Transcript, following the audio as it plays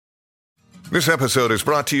This episode is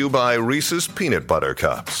brought to you by Reese's Peanut Butter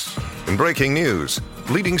Cups. In breaking news,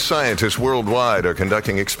 leading scientists worldwide are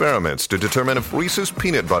conducting experiments to determine if Reese's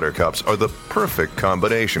Peanut Butter Cups are the perfect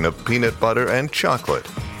combination of peanut butter and chocolate.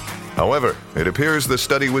 However, it appears the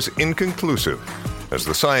study was inconclusive, as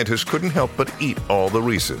the scientists couldn't help but eat all the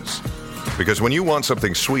Reese's. Because when you want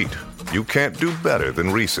something sweet, you can't do better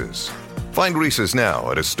than Reese's. Find Reese's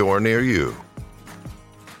now at a store near you.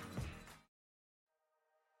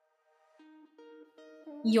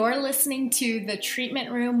 You're listening to The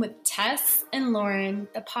Treatment Room with Tess and Lauren,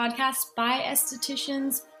 the podcast by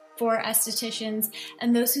estheticians, for estheticians,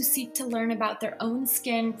 and those who seek to learn about their own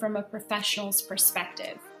skin from a professional's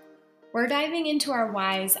perspective. We're diving into our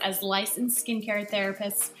whys as licensed skincare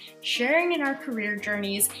therapists, sharing in our career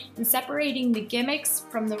journeys, and separating the gimmicks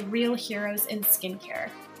from the real heroes in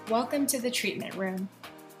skincare. Welcome to The Treatment Room.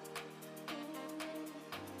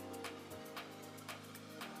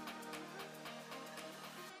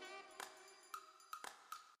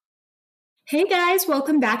 Hey guys,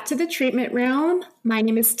 welcome back to The Treatment Room. My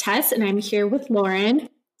name is Tess and I'm here with Lauren.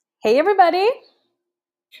 Hey everybody.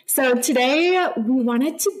 So today we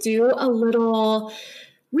wanted to do a little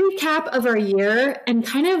recap of our year and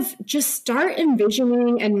kind of just start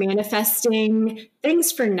envisioning and manifesting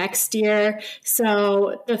things for next year.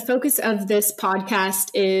 So the focus of this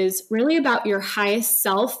podcast is really about your highest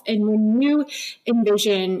self. And when you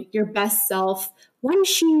envision your best self, what is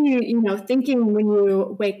she, thinking when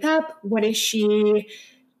you wake up? What is she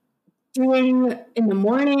doing in the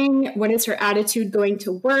morning? What is her attitude going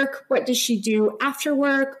to work? What does she do after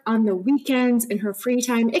work, on the weekends, in her free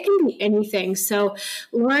time? It can be anything. So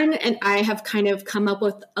Lauren and I have kind of come up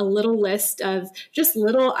with a little list of just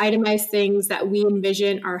little itemized things that we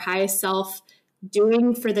envision our highest self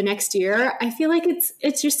doing for the next year. I feel like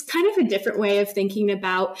it's just kind of a different way of thinking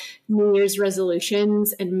about New Year's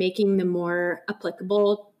resolutions and making them more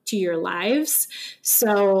applicable to your lives.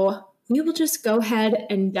 So we will just go ahead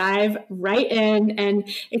and dive right in. And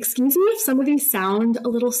excuse me if some of these sound a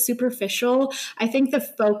little superficial. I think the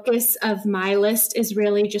focus of my list is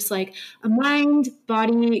really just like a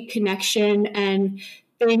mind-body connection and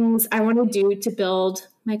things I want to do to build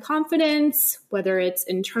my confidence, whether it's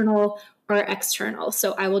internal or external.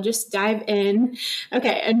 So I will just dive in.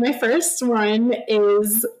 Okay, and my first one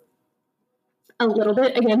is a little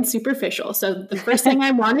bit, again, superficial. So the first thing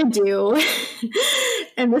I want to do,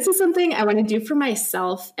 and this is something I want to do for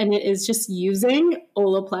myself, and it is just using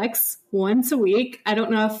Olaplex once a week. I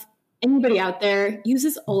don't know if anybody out there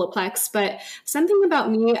uses Olaplex, but something about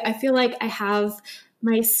me, I feel like I have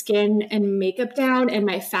my skin and makeup down and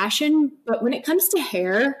my fashion, but when it comes to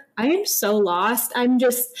hair, I am so lost.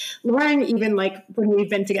 Lauren, even like when we've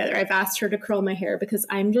been together, I've asked her to curl my hair because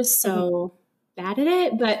I'm just so bad at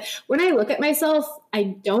it. But when I look at myself,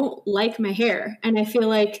 I don't like my hair. And I feel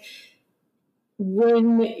like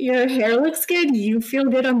when your hair looks good, you feel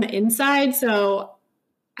good on the inside. So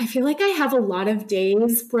I feel like I have a lot of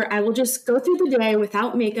days where I will just go through the day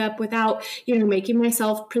without makeup, without, making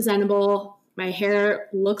myself presentable. My hair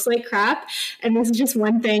looks like crap. And this is just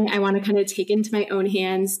one thing I want to kind of take into my own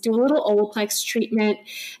hands, do a little Olaplex treatment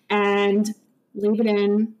and leave it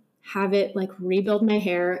in, have it like rebuild my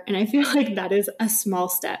hair. And I feel like that is a small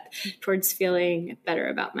step towards feeling better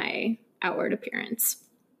about my outward appearance.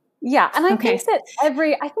 Yeah. And I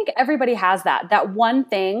think everybody has that one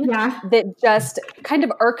thing that just kind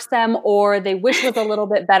of irks them or they wish was a little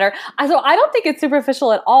bit better. So I don't think it's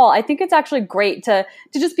superficial at all. I think it's actually great to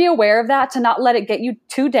just be aware of that, to not let it get you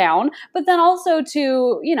too down, but then also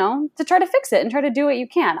to try to fix it and try to do what you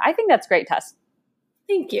can. I think that's great, Tess.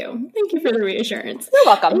 Thank you. Thank you for the reassurance. You're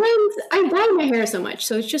welcome. And I dye my hair so much,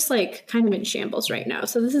 so it's just like kind of in shambles right now.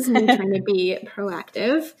 So this is me trying to be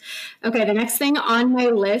proactive. Okay, the next thing on my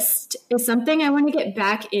list is something I want to get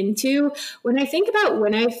back into. When I think about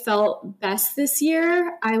when I felt best this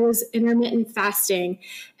year, I was intermittent fasting.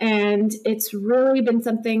 And it's really been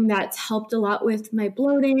something that's helped a lot with my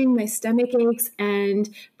bloating, my stomach aches,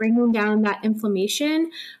 and bringing down that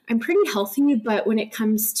inflammation. I'm pretty healthy, but when it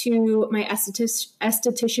comes to my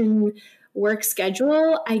esthetician work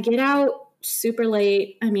schedule, I get out super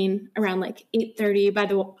late. I mean, around like 8:30. By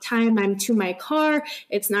the time I'm to my car,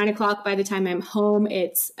 it's 9 o'clock. By the time I'm home,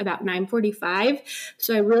 it's about 9:45.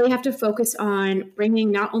 So I really have to focus on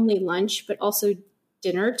bringing not only lunch, but also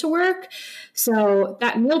dinner to work. So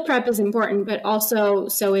that meal prep is important, but also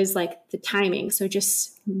so is like the timing. So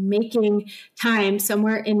just making time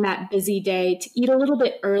somewhere in that busy day to eat a little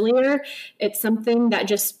bit earlier. It's something that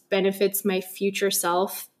just benefits my future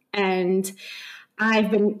self. And I've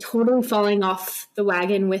been totally falling off the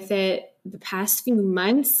wagon with it the past few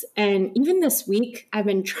months. And even this week, I've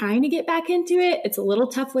been trying to get back into it. It's a little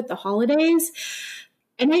tough with the holidays.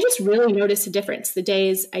 And I just really noticed a difference the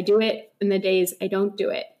days I do it and the days I don't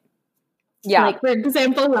do it. Yeah. Like, for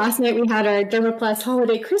example, last night we had our Dermaplus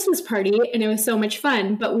holiday Christmas party, and it was so much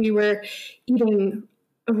fun, but we were eating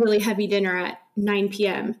a really heavy dinner at 9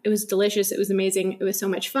 p.m. It was delicious. It was amazing. It was so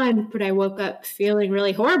much fun, but I woke up feeling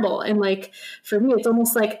really horrible. And like, for me, it's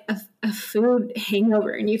almost like a food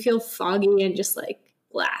hangover, and you feel foggy and just like,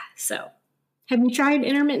 blah. So have you tried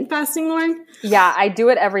intermittent fasting, Lauren? Yeah, I do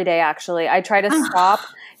it every day, actually. I try to stop.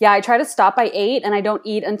 Yeah, I try to stop by 8, and I don't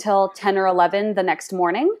eat until 10 or 11 the next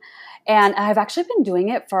morning. And I've actually been doing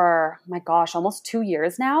it for, my gosh, almost 2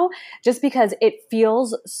 years now, just because it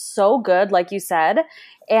feels so good, like you said.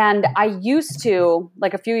 And I used to,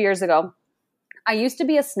 like a few years ago, I used to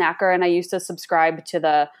be a snacker, and I used to subscribe to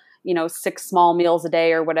the, 6 small meals a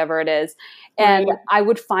day or whatever it is. And Right. I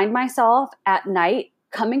would find myself at night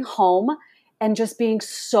coming home and just being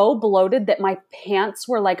so bloated that my pants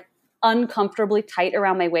were like uncomfortably tight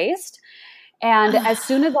around my waist. And as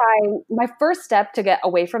soon as my first step to get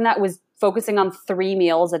away from that was focusing on 3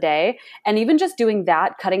 meals a day. And even just doing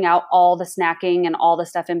that, cutting out all the snacking and all the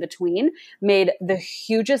stuff in between made the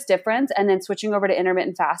hugest difference. And then switching over to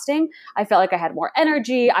intermittent fasting, I felt like I had more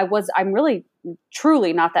energy. I'm really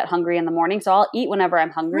truly not that hungry in the morning. So I'll eat whenever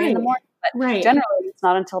I'm hungry in the morning, but generally it's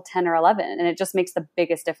not until 10 or 11. And it just makes the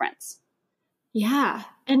biggest difference. Yeah.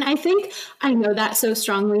 And I think I know that so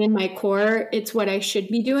strongly in my core. It's what I should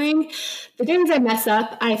be doing. The days I mess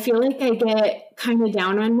up, I feel like I get kind of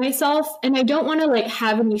down on myself, and I don't want to like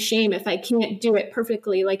have any shame if I can't do it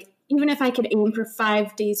perfectly. Like, even if I could aim for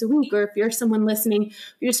 5 days a week, or if you're someone listening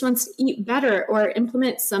who just wants to eat better or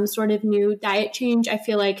implement some sort of new diet change, I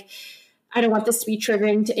feel like I don't want this to be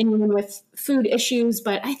triggering to anyone with food issues,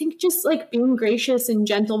 but I think just like being gracious and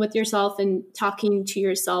gentle with yourself and talking to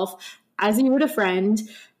yourself as you would a friend,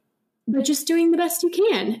 but just doing the best you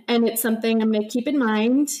can. And it's something I'm going to keep in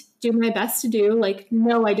mind, do my best to do. Like,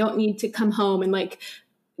 no, I don't need to come home and like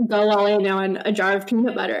go all in on a jar of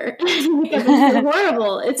peanut butter because it's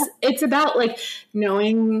horrible. It's about like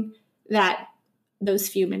knowing that those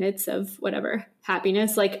few minutes of whatever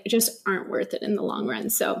happiness, like, just aren't worth it in the long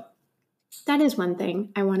run. So that is one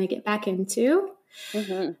thing I want to get back into.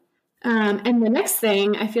 Mm-hmm. And the next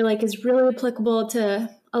thing I feel like is really applicable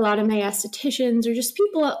to a lot of my estheticians or just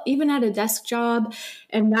people even at a desk job,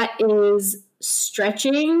 and that is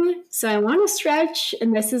stretching. So I want to stretch,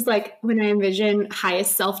 and this is like when I envision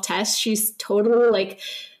highest self-test. She's totally like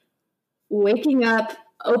waking up,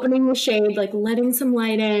 opening the shade, like letting some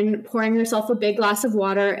light in, pouring herself a big glass of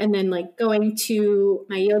water, and then like going to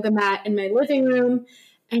my yoga mat in my living room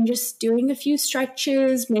and just doing a few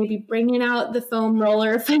stretches, maybe bringing out the foam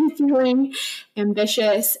roller if I'm feeling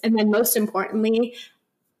ambitious. And then most importantly,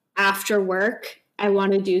 after work, I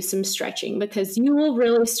want to do some stretching, because you will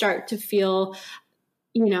really start to feel,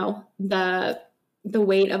 the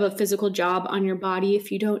weight of a physical job on your body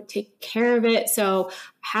if you don't take care of it. So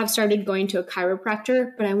I have started going to a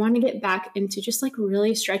chiropractor, but I want to get back into just like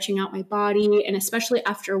really stretching out my body. And especially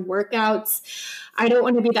after workouts, I don't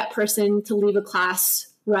want to be that person to leave a class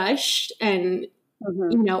rushed and,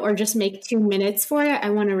 or just make 2 minutes for it.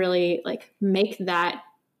 I want to really like make that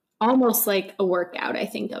almost like a workout, I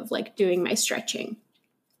think, of like doing my stretching.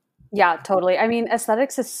 Yeah, totally. I mean,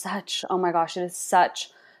 aesthetics is such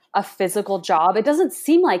a physical job. It doesn't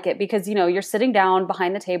seem like it because, you're sitting down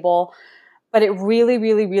behind the table, but it really,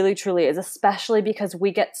 really, really, truly is, especially because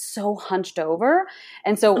we get so hunched over.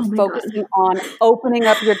 And so focusing on opening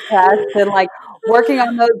up your chest and like working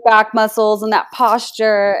on those back muscles and that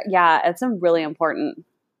posture. Yeah, it's really important.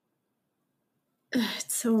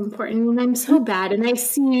 It's so important. And I'm so bad. And I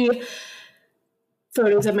see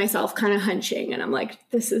photos of myself kind of hunching, and I'm like,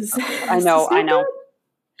 this is I know.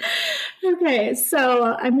 Okay, so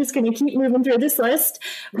I'm just going to keep moving through this list.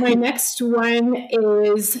 My next one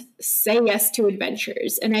is say yes to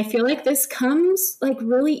adventures. And I feel like this comes like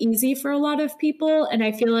really easy for a lot of people. And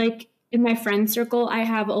I feel like in my friend circle, I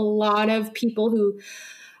have a lot of people who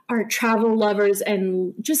are travel lovers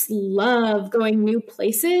and just love going new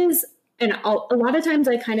places. And a lot of times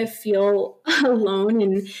I kind of feel alone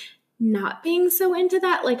and not being so into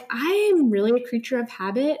that. Like, I am really a creature of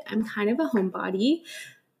habit. I'm kind of a homebody.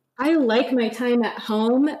 I like my time at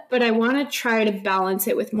home, but I want to try to balance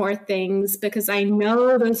it with more things, because I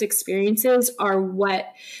know those experiences are what,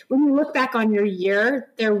 when you look back on your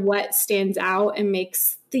year, they're what stands out and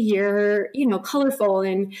makes the year, colorful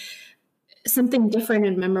and something different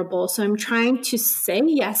and memorable. So I'm trying to say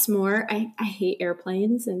yes more. I hate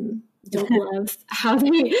airplanes and don't love how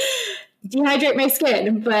they dehydrate my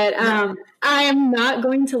skin. But I am not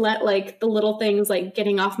going to let like the little things like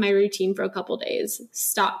getting off my routine for a couple days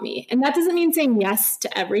stop me. And that doesn't mean saying yes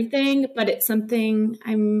to everything, but it's something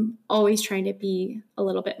I'm always trying to be a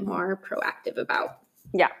little bit more proactive about.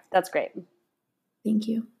 Yeah, that's great. Thank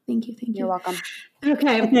you. You're welcome.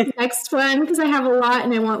 Okay, next one, because I have a lot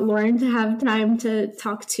and I want Lauren to have time to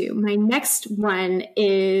talk to. My next one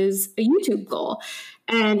is a YouTube goal.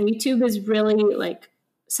 And YouTube is really like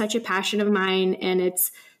such a passion of mine, and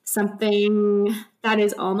it's something that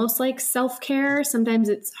is almost like self-care. Sometimes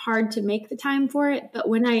it's hard to make the time for it, but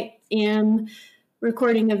when I am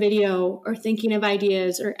recording a video or thinking of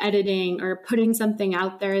ideas or editing or putting something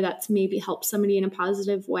out there that's maybe helped somebody in a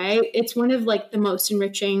positive way, it's one of like the most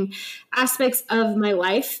enriching aspects of my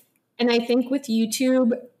life. And I think with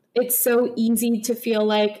YouTube, it's so easy to feel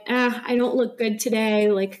like, I don't look good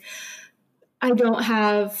today. Like I don't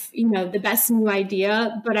have, the best new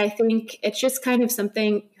idea, but I think it's just kind of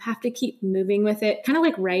something you have to keep moving with it. Kind of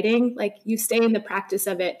like writing, like you stay in the practice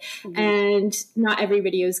of it, and not every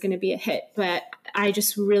video is going to be a hit, but I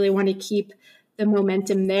just really want to keep the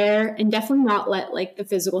momentum there and definitely not let like the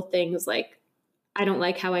physical things, like I don't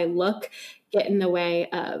like how I look, get in the way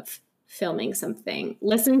of filming something.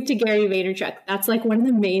 Listening to Gary Vaynerchuk, that's like one of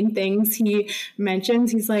the main things he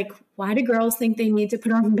mentions. He's like, why do girls think they need to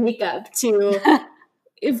put on makeup to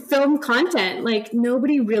film content? Like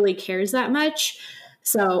nobody really cares that much.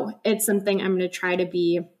 So it's something I'm going to try to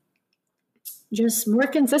be just more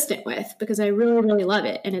consistent with because I really, really love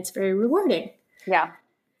it. And it's very rewarding. Yeah.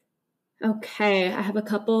 Okay. I have a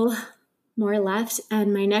couple more left.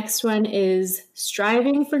 And my next one is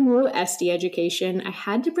striving for new SD education. I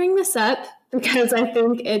had to bring this up because I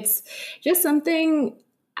think it's just something,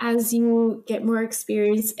 as you get more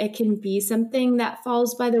experience, it can be something that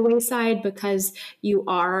falls by the wayside because you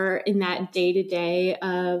are in that day-to-day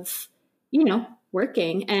of,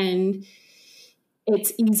 working, and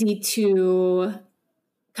it's easy to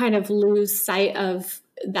kind of lose sight of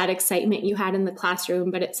that excitement you had in the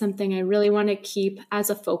classroom, but it's something I really want to keep as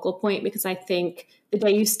a focal point because I think the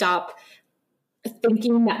day you stop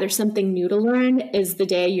thinking that there's something new to learn is the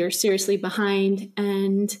day you're seriously behind,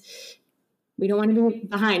 and we don't want to be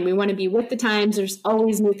behind. We want to be with the times. There's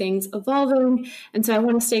always new things evolving. And so I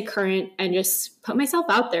want to stay current and just put myself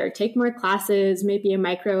out there, take more classes, maybe a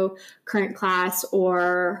micro current class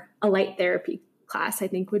or a light therapy class, I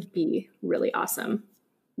think would be really awesome.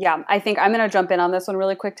 Yeah, I think I'm going to jump in on this one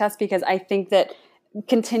really quick, Tess, because I think that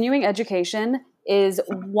continuing education is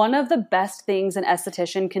one of the best things an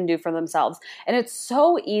esthetician can do for themselves. And it's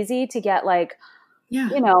so easy to get like,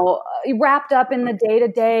 wrapped up in the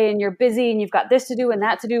day-to-day and you're busy and you've got this to do and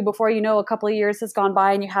that to do before a couple of years has gone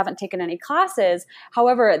by and you haven't taken any classes.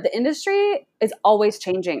 However, the industry is always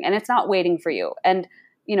changing and it's not waiting for you. And,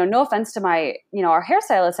 no offense to my, our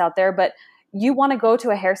hairstylists out there, but you want to go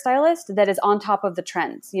to a hairstylist that is on top of the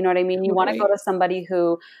trends. You know what I mean? You want to go to somebody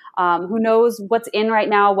who knows what's in right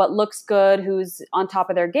now, what looks good, who's on top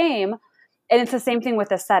of their game. And it's the same thing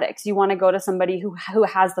with aesthetics. You want to go to somebody who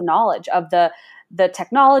has the knowledge of the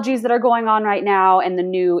technologies that are going on right now and the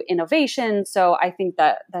new innovation. So I think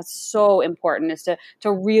that that's so important, is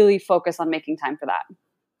to really focus on making time for that.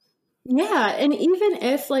 Yeah. And even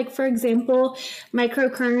if, like, for example,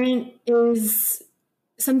 microcurrent is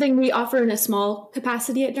something we offer in a small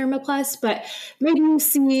capacity at DermaPlus, but maybe you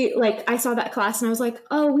see, like, I saw that class and I was like,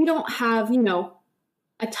 oh, we don't have,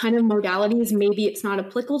 a ton of modalities. Maybe it's not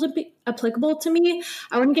applicable to me.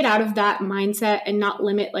 I want to get out of that mindset and not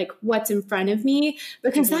limit like what's in front of me,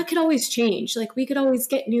 because that could always change. Like we could always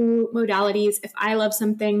get new modalities. If I love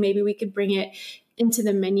something, maybe we could bring it into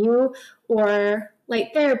the menu, or light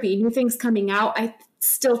therapy, new things coming out. I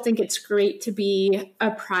still think it's great to be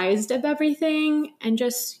apprised of everything, and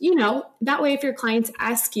just, that way if your clients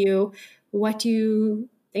ask you, what do you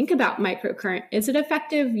think about microcurrent? Is it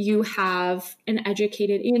effective? You have an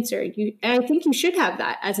educated answer. I think you should have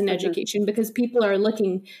that as an education, because people are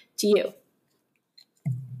looking to you.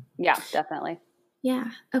 Yeah, definitely.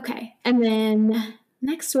 Yeah. Okay. And then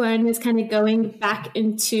next one is kind of going back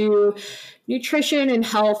into nutrition and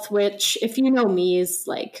health, which, if you know me, is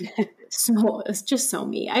like, so it's just so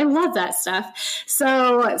me. I love that stuff.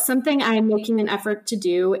 So something I'm making an effort to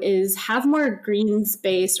do is have more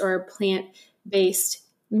greens-based or plant-based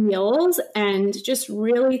meals, and just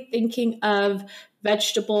really thinking of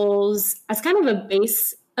vegetables as kind of a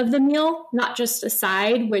base of the meal, not just a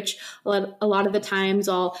side, which a lot of the times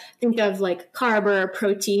I'll think of like carb or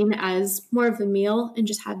protein as more of the meal and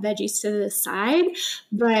just have veggies to the side.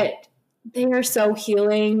 But they are so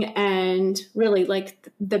healing and really like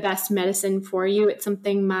the best medicine for you. It's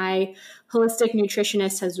something my holistic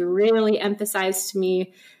nutritionist has really emphasized to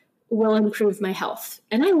me will improve my health.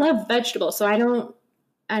 And I love vegetables, so I don't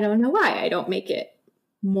know why I don't make it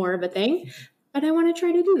more of a thing, but I want to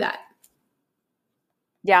try to do that.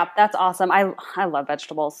 Yeah, that's awesome. I love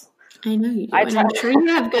vegetables. I know you do. And I'm sure you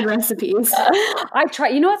have good recipes. I try.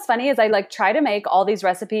 You know what's funny is I like try to make all these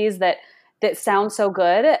recipes that sound so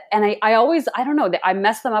good, and I always, I don't know, I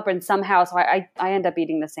mess them up in somehow, so I end up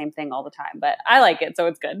eating the same thing all the time. But I like it, so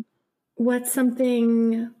it's good. What's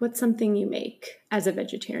something you make as a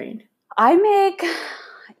vegetarian? I make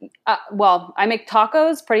I make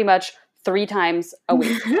tacos pretty much 3 times a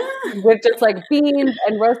week with just like beans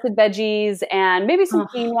and roasted veggies and maybe some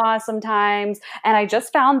quinoa sometimes. And I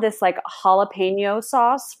just found this like jalapeno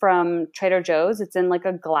sauce from Trader Joe's. It's in like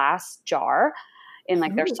a glass jar in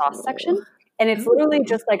like their sauce section. And it's literally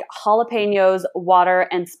just like jalapenos, water,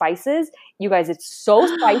 and spices. You guys, it's so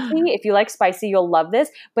spicy. If you like spicy, you'll love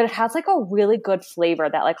this. But it has like a really good flavor,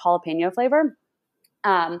 that like jalapeno flavor.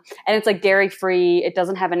 And it's like dairy free. It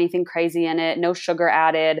doesn't have anything crazy in it. No sugar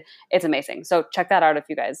added. It's amazing. So check that out if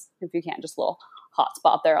you can. Just a little hot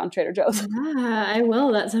spot there on Trader Joe's. Yeah, I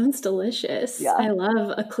will. That sounds delicious. Yeah. I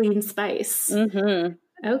love a clean spice. Mm-hmm.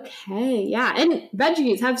 Okay. Yeah. And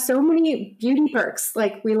veggies have so many beauty perks.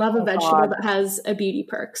 Like we love a vegetable that has a beauty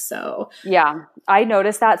perk. So yeah, I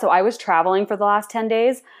noticed that. So I was traveling for the last 10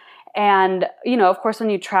 days. And, you know, of course,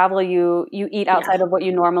 when you travel, you eat outside of what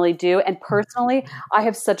you normally do. And personally, I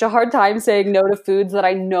have such a hard time saying no to foods that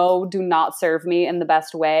I know do not serve me in the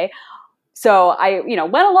best way. So I, went a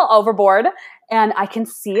little overboard, and I can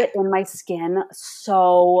see it in my skin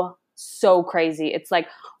so crazy. It's like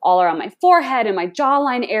all around my forehead and my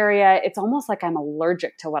jawline area. It's almost like I'm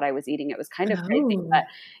allergic to what I was eating. It was kind of crazy. But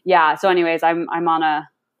yeah, so anyways, I'm on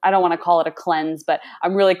I don't want to call it a cleanse, but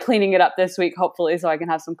I'm really cleaning it up this week, hopefully, so I can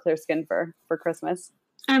have some clear skin for Christmas.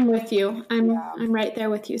 I'm with you. I'm right there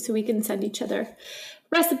with you, so we can send each other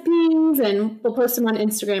recipes, and we'll post them on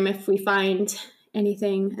Instagram if we find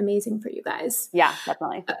anything amazing for you guys. Yeah,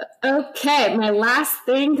 definitely. Okay, my last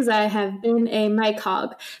thing, because I have been a mic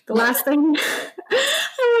hog, the last thing I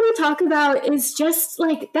want to talk about is just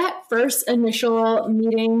like that first initial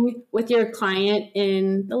meeting with your client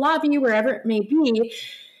in the lobby, wherever it may be.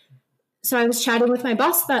 So I was chatting with my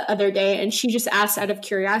boss that other day, and she just asked out of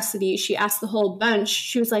curiosity, she asked the whole bunch,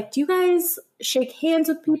 she was like, do you guys shake hands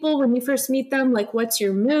with people when you first meet them? Like, what's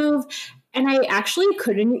your move? And I actually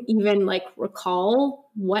couldn't even like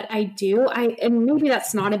recall what I do. And maybe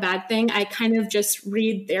that's not a bad thing. I kind of just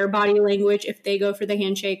read their body language. If they go for the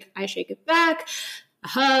handshake, I shake it back. A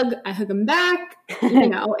hug, I hug them back.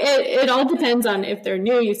 It all depends on if they're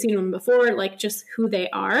new, you've seen them before, like just who they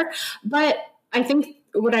are. But I think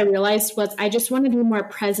what I realized was I just want to be more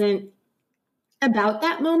present about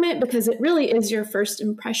that moment, because it really is your first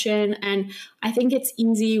impression. And I think it's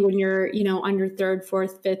easy when you're, on your third,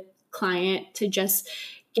 fourth, fifth client to just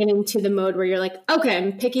get into the mode where you're like, okay,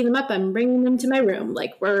 I'm picking them up, I'm bringing them to my room.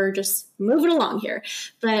 Like we're just moving along here.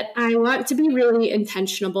 But I want to be really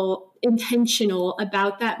intentional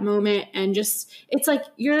about that moment. And just, it's like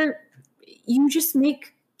you just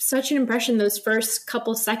make such an impression those first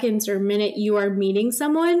couple seconds or minute you are meeting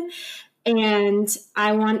someone. And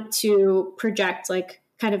I want to project like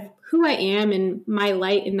kind of who I am and my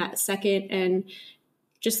light in that second, and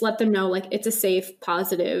just let them know like it's a safe,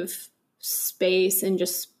 positive space, and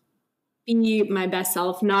just be my best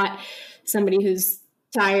self, not somebody who's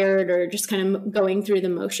tired or just kind of going through the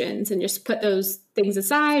motions, and just put those things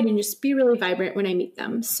aside and just be really vibrant when I meet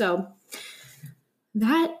them. So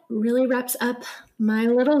that really wraps up my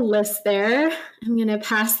little list there. I'm going to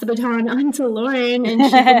pass the baton on to Lauren, and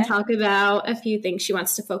she can talk about a few things she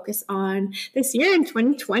wants to focus on this year in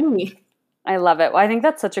 2020. I love it. Well, I think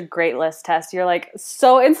that's such a great list, Tess. You're like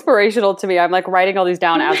so inspirational to me. I'm like writing all these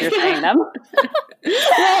down as you're saying them. Well,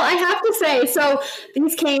 I have to say, so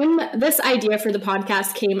this idea for the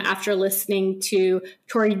podcast came after listening to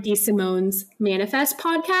Tori DeSimone's Manifest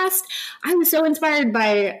podcast. I was so inspired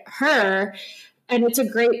by her. And it's a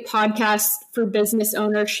great podcast for business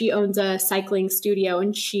owners. She owns a cycling studio,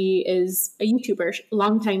 and she is a YouTuber,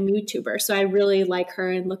 longtime YouTuber. So I really like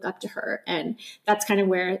her and look up to her. And that's kind of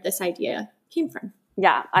where this idea came from.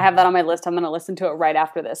 Yeah, I have that on my list. I'm going to listen to it right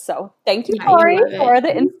after this. So thank you, Tori, for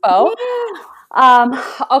the info.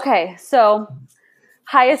 Yeah. Okay, so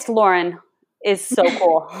Highest Lauren is so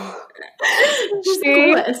cool.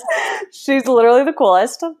 She's literally the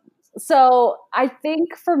coolest. So I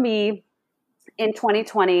think for me, in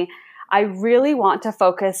 2020, I really want to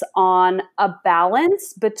focus on a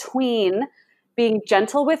balance between being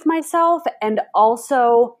gentle with myself and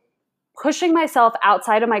also pushing myself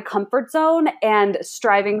outside of my comfort zone and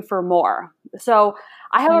striving for more. So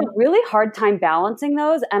I have a really hard time balancing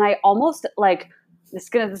those. And I almost like, this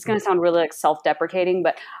is gonna sound really like self-deprecating,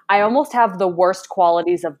 but I almost have the worst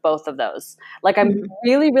qualities of both of those. Like I'm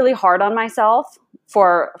really, really hard on myself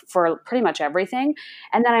for pretty much everything.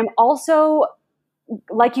 And then I'm also,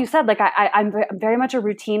 like you said, like I'm very much a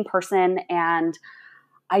routine person, and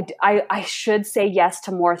I should say yes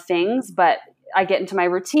to more things, but I get into my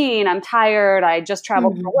routine. I'm tired. I just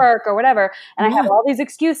traveled for work or whatever. And I have all these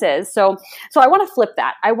excuses. So I want to flip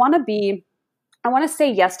that. I want to say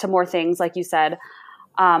yes to more things. Like you said,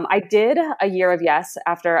 I did a year of yes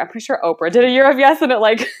after, I'm pretty sure Oprah did a year of yes, and it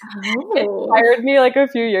like inspired me like a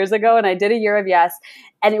few years ago. And I did a year of yes,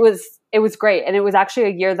 and it was great. And it was actually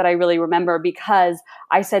a year that I really remember because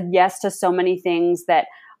I said yes to so many things that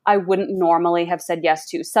I wouldn't normally have said yes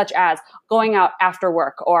to, such as going out after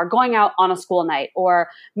work or going out on a school night or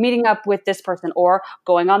meeting up with this person or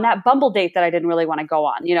going on that Bumble date that I didn't really want to go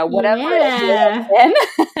on, whatever it was.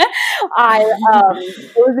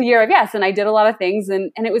 It was a year of yes, and I did a lot of things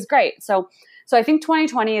and it was great. So I think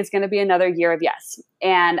 2020 is going to be another year of yes.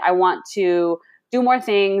 And I want to do more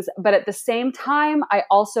things, but at the same time, I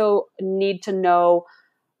also need to know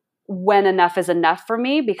when enough is enough for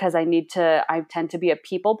me, because I tend to be a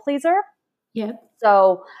people pleaser. Yep.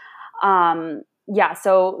 So,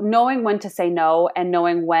 so knowing when to say no and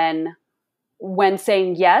knowing when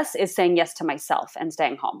saying yes is saying yes to myself and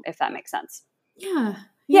staying home, if that makes sense.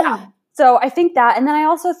 Yeah. So I think that, and then I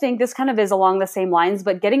also think this kind of is along the same lines,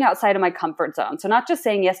 but getting outside of my comfort zone. So not just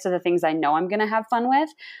saying yes to the things I know I'm going to have fun with,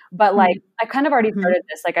 but like I kind of already started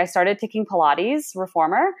this. Like I started taking Pilates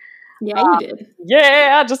reformer. Yeah, you did.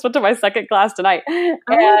 Yeah, I just went to my second class tonight.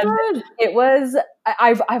 And it was,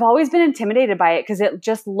 I've always been intimidated by it because it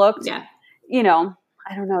just looked, I don't know,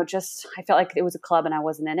 I felt like it was a club and I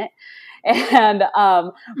wasn't in it. And,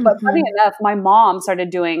 but funny enough, my mom started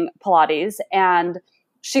doing Pilates and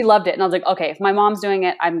she loved it. And I was like, okay, if my mom's doing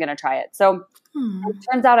it, I'm going to try it. So it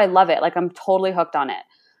turns out I love it. Like I'm totally hooked on it.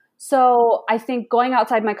 So I think going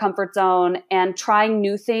outside my comfort zone and trying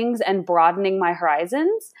new things and broadening my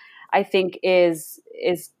horizons, I think is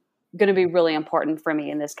going to be really important for me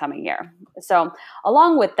in this coming year. So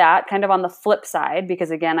along with that, kind of on the flip side, because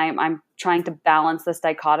again, I'm trying to balance this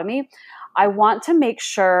dichotomy, I want to make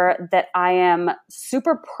sure that I am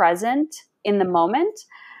super present in the moment.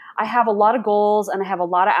 I have a lot of goals and I have a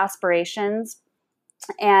lot of aspirations,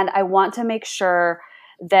 and I want to make sure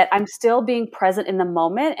that I'm still being present in the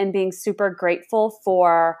moment and being super grateful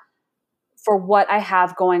for what I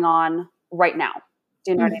have going on right now.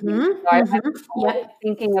 Do you know what I mean? So I'm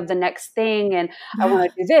thinking of the next thing, and I want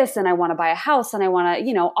to do this, and I want to buy a house, and I want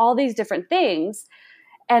to, all these different things.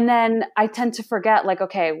 And then I tend to forget, like,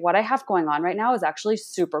 okay, what I have going on right now is actually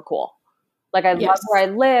super cool. Like I love where I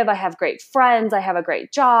live. I have great friends. I have a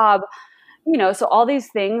great job. So all these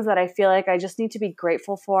things that I feel like I just need to be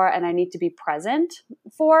grateful for and I need to be present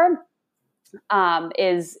for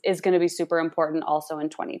is going to be super important also in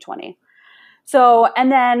 2020. So,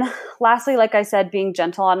 and then lastly, like I said, being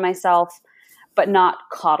gentle on myself, but not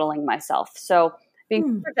coddling myself. So being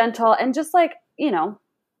super gentle and just like, not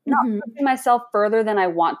pushing myself further than I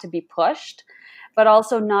want to be pushed, but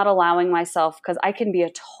also not allowing myself, because I can be a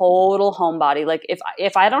total homebody. Like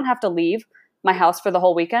if I don't have to leave my house for the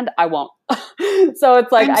whole weekend, I won't. So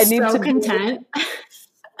it's like, I need to be content.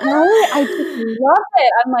 I just love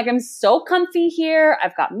it. I'm like, I'm so comfy here.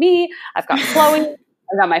 I've got me. I've got Chloe.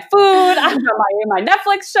 I've got my food. I've got my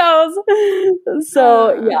Netflix shows.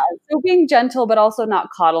 So yeah, so being gentle, but also not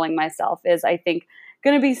coddling myself is, I think,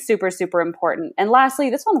 going to be super, super important. And lastly,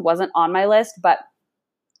 this one wasn't on my list, but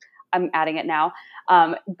I'm adding it now.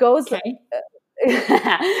 It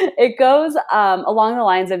goes along the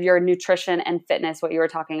lines of your nutrition and fitness, what you were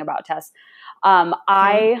talking about, Tess.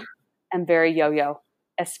 I am very yo-yo,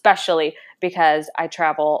 especially because I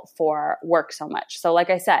travel for work so much. So like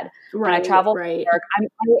I said, when I travel for work, I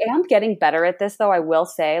am getting better at this, though. I will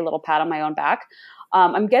say, a little pat on my own back.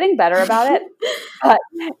 I'm getting better about it. But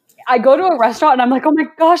I go to a restaurant and I'm like, oh my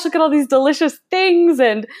gosh, look at all these delicious things.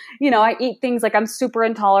 And, I eat things like, I'm super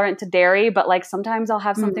intolerant to dairy, but like sometimes I'll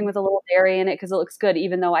have something with a little dairy in it because it looks good,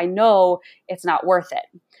 even though I know it's not worth it.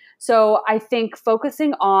 So I think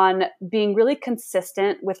focusing on being really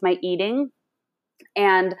consistent with my eating,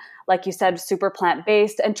 and like you said, super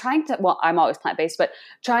plant-based, and I'm always plant-based, but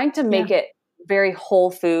trying to make it very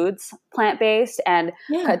whole foods plant-based and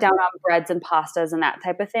cut down on breads and pastas and that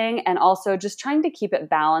type of thing. And also just trying to keep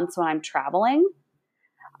it balanced when I'm traveling,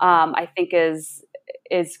 I think is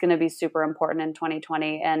is going to be super important in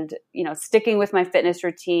 2020. And, sticking with my fitness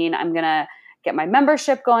routine, I'm going to get my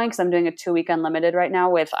membership going because I'm doing a 2-week unlimited right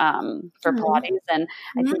now with for Pilates, and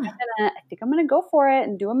I think I'm gonna go for it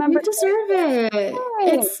and do a membership. You deserve it.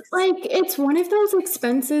 Thanks. It's one of those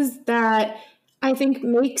expenses that I think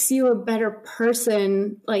makes you a better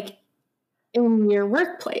person, like in your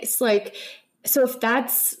workplace. Like, so if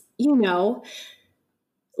that's,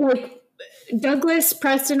 like Douglas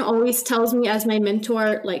Preston always tells me as my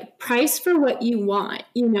mentor, like price for what you want,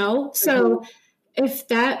 So if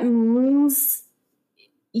that means,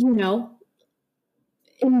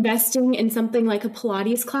 investing in something like a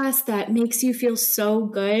Pilates class that makes you feel so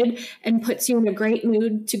good and puts you in a great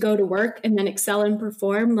mood to go to work and then excel and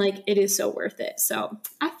perform, like it is so worth it. So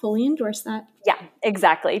I fully endorse that. Yeah,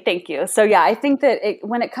 exactly. Thank you. So yeah, I think that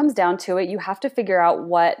when it comes down to it, you have to figure out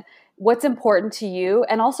what's important to you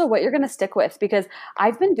and also what you're going to stick with, because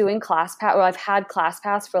I've been doing I've had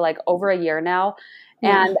ClassPass for like over a year now,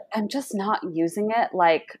 and I'm just not using it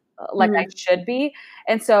like I should be.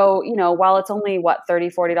 And so, while it's only $30,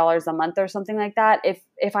 $40 a month or something like that,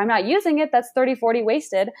 if I'm not using it, that's 30, 40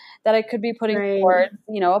 wasted that I could be putting towards,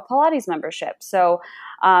 a Pilates membership. So,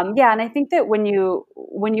 and I think that when you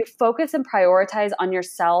focus and prioritize on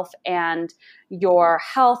yourself and your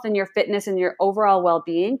health and your fitness and your overall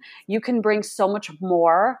well-being, you can bring so much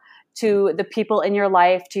more to the people in your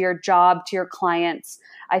life, to your job, to your clients.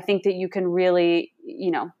 I think that you can really,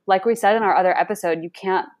 like we said in our other episode, you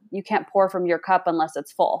can't pour from your cup unless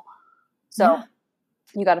it's full. So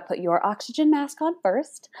you got to put your oxygen mask on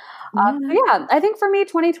first. I think for me,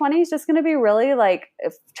 2020 is just going to be really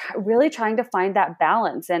really trying to find that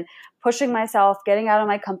balance and pushing myself, getting out of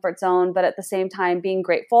my comfort zone, but at the same time, being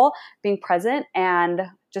grateful, being present, and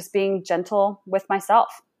just being gentle with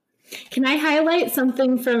myself. Can I highlight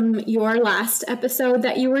something from your last episode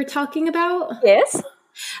that you were talking about? Yes.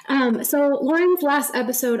 So Lauren's last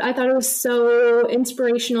episode, I thought it was so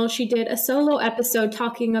inspirational. She did a solo episode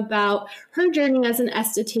talking about her journey as an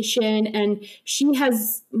esthetician, and she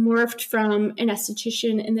has morphed from an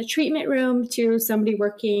esthetician in the treatment room to somebody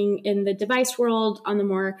working in the device world on the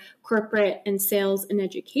more corporate and sales and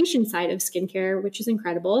education side of skincare, which is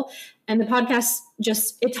incredible. And the podcast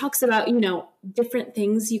it talks about, different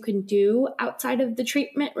things you can do outside of the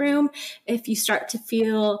treatment room if you start to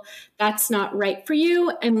feel that's not right for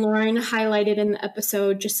you. And Lauren highlighted in the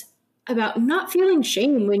episode just about not feeling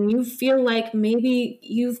shame when you feel like maybe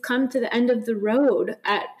you've come to the end of the road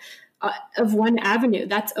of one avenue.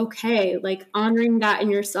 That's okay. Like honoring that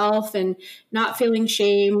in yourself and not feeling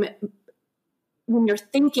shame when you're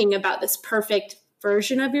thinking about this perfect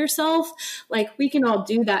version of yourself. Like we can all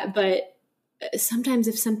do that, but sometimes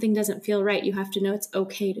if something doesn't feel right, you have to know it's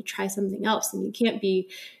okay to try something else, and you can't be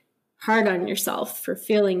hard on yourself for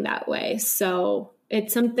feeling that way. So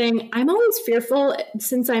it's something I'm always fearful,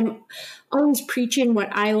 since I'm always preaching what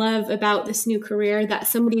I love about this new career, that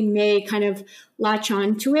somebody may kind of latch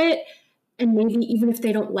on to it. And maybe even if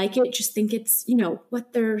they don't like it, just think it's,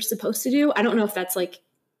 what they're supposed to do. I don't know if that's like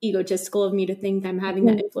egotistical of me to think I'm having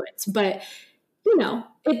that influence, but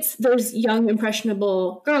there's young,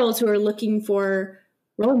 impressionable girls who are looking for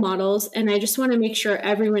role models. And I just want to make sure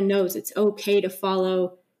everyone knows it's okay to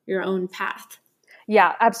follow your own path.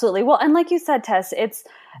 Yeah, absolutely. Well, and like you said, Tess, it's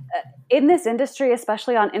in this industry,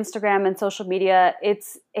 especially on Instagram and social media,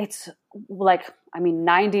 it's like,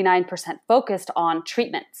 99% focused on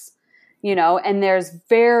treatments, and there's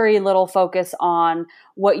very little focus on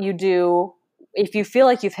what you do if you feel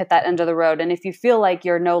like you've hit that end of the road. And if you feel like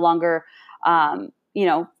you're no longer,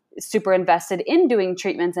 super invested in doing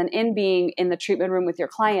treatments and in being in the treatment room with your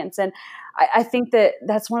clients. And I think that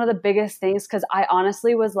that's one of the biggest things, because I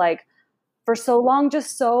honestly was like, for so long,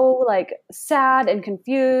 just so like sad and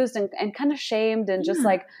confused and kind of shamed and just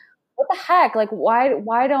like, what the heck? Like, why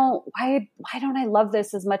don't I love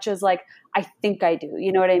this as much as like, I think I do?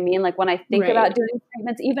 You know what I mean? Like when I think about doing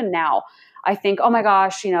treatments, even now, I think, oh my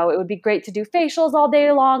gosh, it would be great to do facials all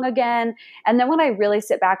day long again. And then when I really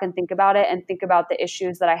sit back and think about it and think about the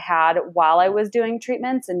issues that I had while I was doing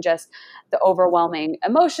treatments and just the overwhelming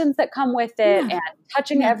emotions that come with it and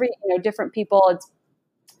touching every, different people,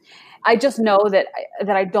 I just know that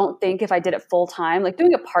I don't think if I did it full time, like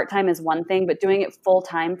doing it part time is one thing, but doing it full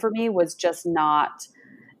time for me was just not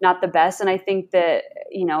the best. And I think that,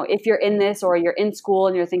 if you're in this or you're in school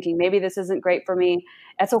and you're thinking maybe this isn't great for me,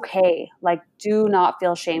 that's okay. Like, do not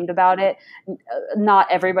feel shamed about it. Not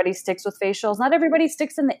everybody sticks with facials. Not everybody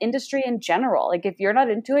sticks in the industry in general. Like if you're not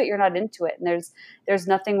into it, you're not into it. And there's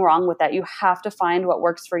nothing wrong with that. You have to find what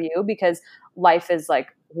works for you, because life is like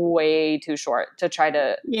way too short to try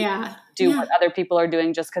to do what other people are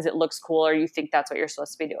doing just because it looks cool or you think that's what you're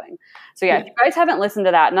supposed to be doing. So if you guys haven't listened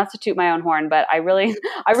to that, not to toot my own horn, but I really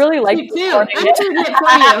liked recording it. For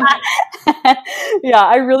you. Yeah,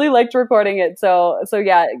 I really liked recording it. So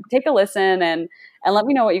yeah, take a listen and let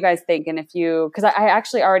me know what you guys think. And if you, because I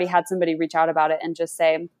actually already had somebody reach out about it and just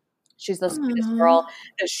say she's the sweetest girl,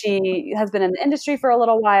 that she has been in the industry for a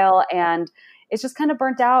little while and it's just kind of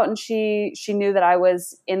burnt out. And she knew that I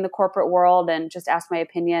was in the corporate world and just asked my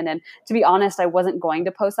opinion. And to be honest, I wasn't going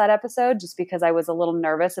to post that episode just because I was a little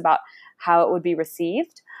nervous about how it would be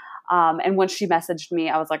received. And when she messaged me,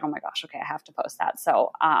 I was like, oh my gosh, okay, I have to post that.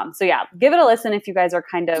 So yeah, give it a listen if you guys are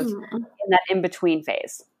kind of in that in-between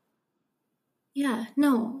phase. Yeah,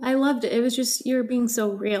 no, I loved it. It was just, you're being so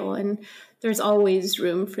real and there's always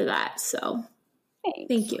room for that. So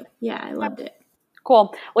thank you. Yeah, I loved it.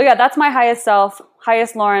 Cool. Well, yeah, that's my highest self.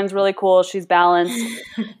 Highest Lauren's really cool. She's balanced.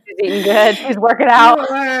 She's eating good. She's working out.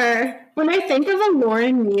 When I think of a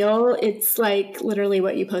Lauren meal, it's like literally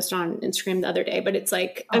what you posted on Instagram the other day, but it's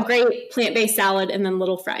like a great plant-based salad and then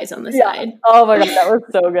little fries on the side. Oh my God, that was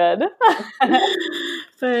so good.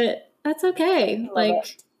 But that's okay.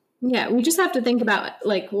 We just have to think about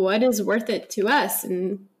like what is worth it to us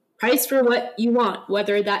and price for what you want,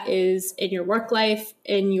 whether that is in your work life,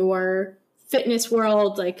 in your fitness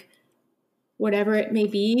world, like whatever it may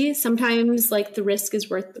be. Sometimes like the risk is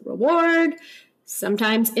worth the reward.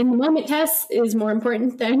 Sometimes in the moment tests is more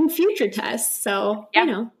important than future tests. So,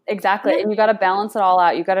 exactly. And you got to balance it all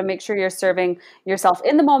out. You got to make sure you're serving yourself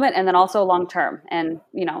in the moment and then also long-term. And,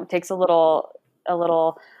 it takes a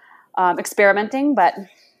little experimenting, but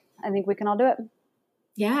I think we can all do it.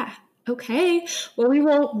 Yeah. Okay. Well, we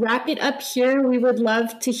will wrap it up here. We would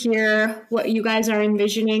love to hear what you guys are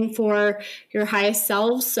envisioning for your highest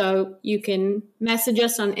selves. So you can message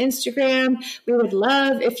us on Instagram. We would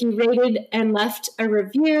love if you rated and left a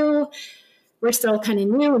review. We're still kind of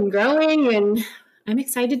new and growing, and I'm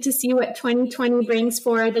excited to see what 2020 brings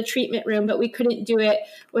for the treatment room, but we couldn't do it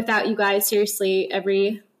without you guys. Seriously,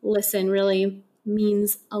 every listen really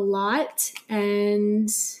means a lot. And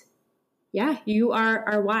yeah, you are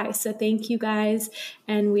our why. So thank you guys.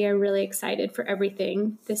 And we are really excited for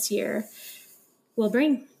everything this year will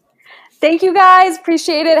bring. Thank you guys.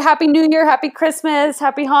 Appreciate it. Happy New Year. Happy Christmas.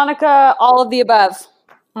 Happy Hanukkah. All of the above.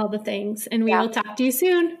 All the things. And we will talk to you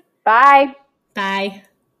soon. Bye. Bye.